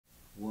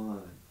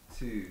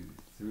2,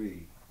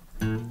 3.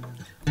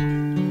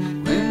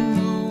 When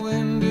the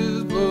wind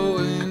is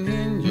blowing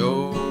in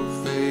your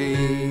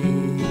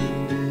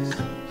face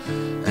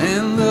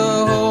and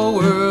the whole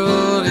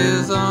world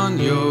is on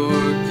your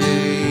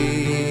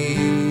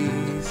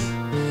case,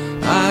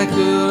 I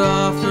could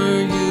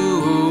offer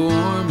you a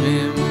warm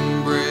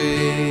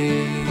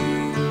embrace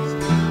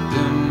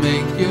to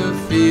make you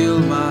feel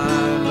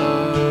my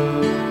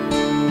love.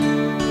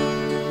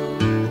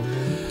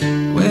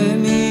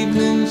 When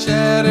evening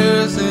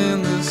shatters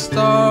and the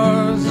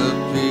stars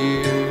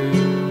appear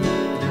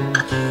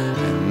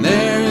and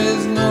there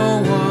is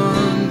no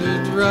one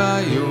to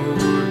dry your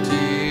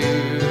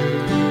tears,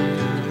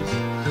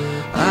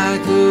 I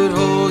could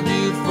hold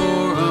you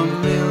for a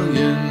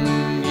million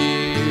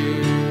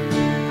years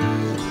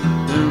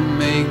to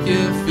make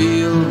you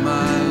feel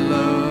my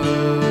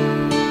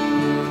love.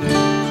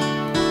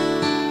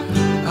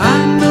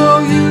 I know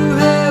you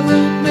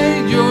haven't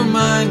made your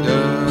mind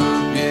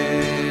up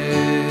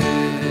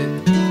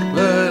yet,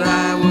 but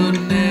I would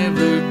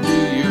never do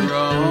you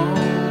wrong.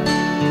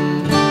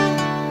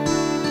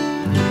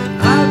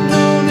 I've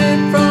known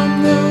it from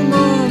the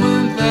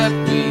moment that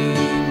we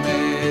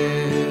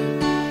met,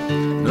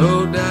 no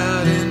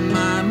doubt in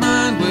my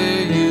mind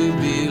where you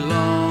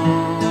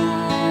belong.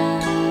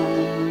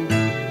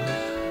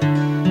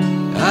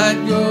 I'd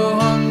go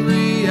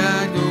hungry,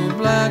 I'd go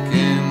black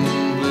and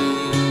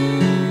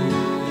blue,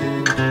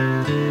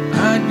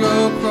 I'd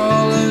go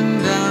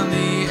crawling down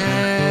the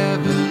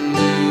avenue.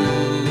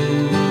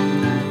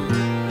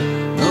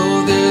 No,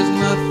 there's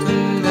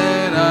nothing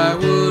that I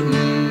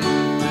wouldn't do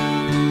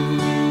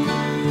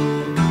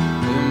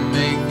to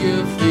make you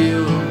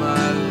feel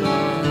my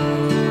love.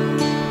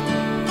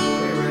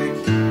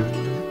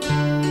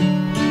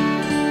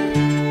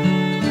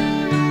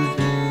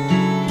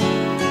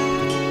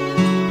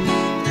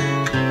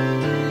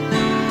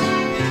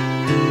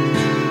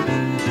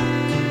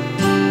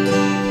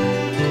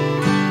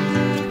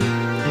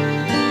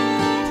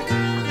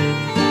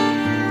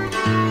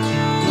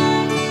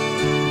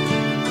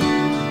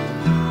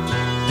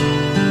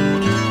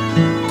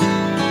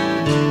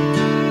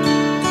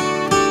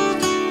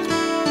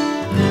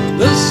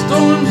 The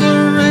storms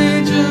are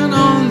raging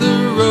on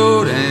the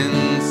road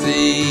and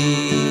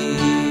sea,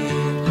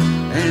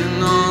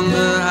 and on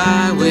the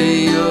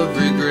highway of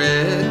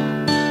regret.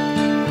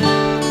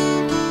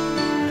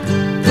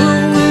 The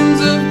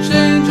winds of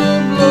change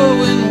are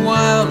blowing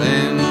wild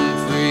and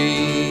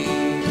free.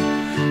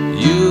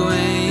 You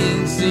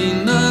ain't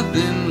seen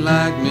nothing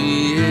like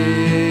me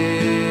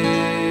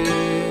yet.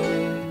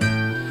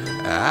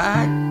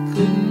 I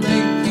could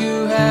make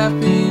you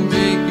happy,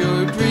 make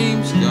your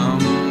dreams come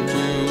true.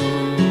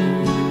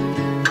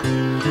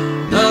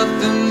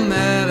 Nothing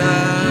that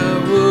I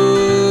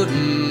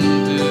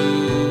wouldn't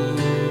do.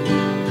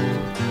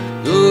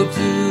 Go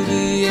to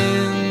the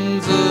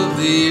ends of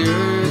the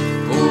earth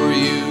for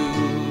you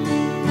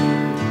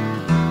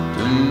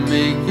to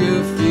make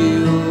you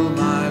feel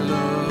my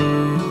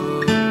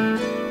love,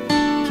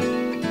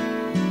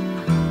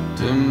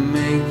 to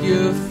make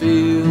you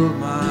feel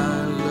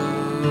my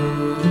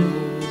love.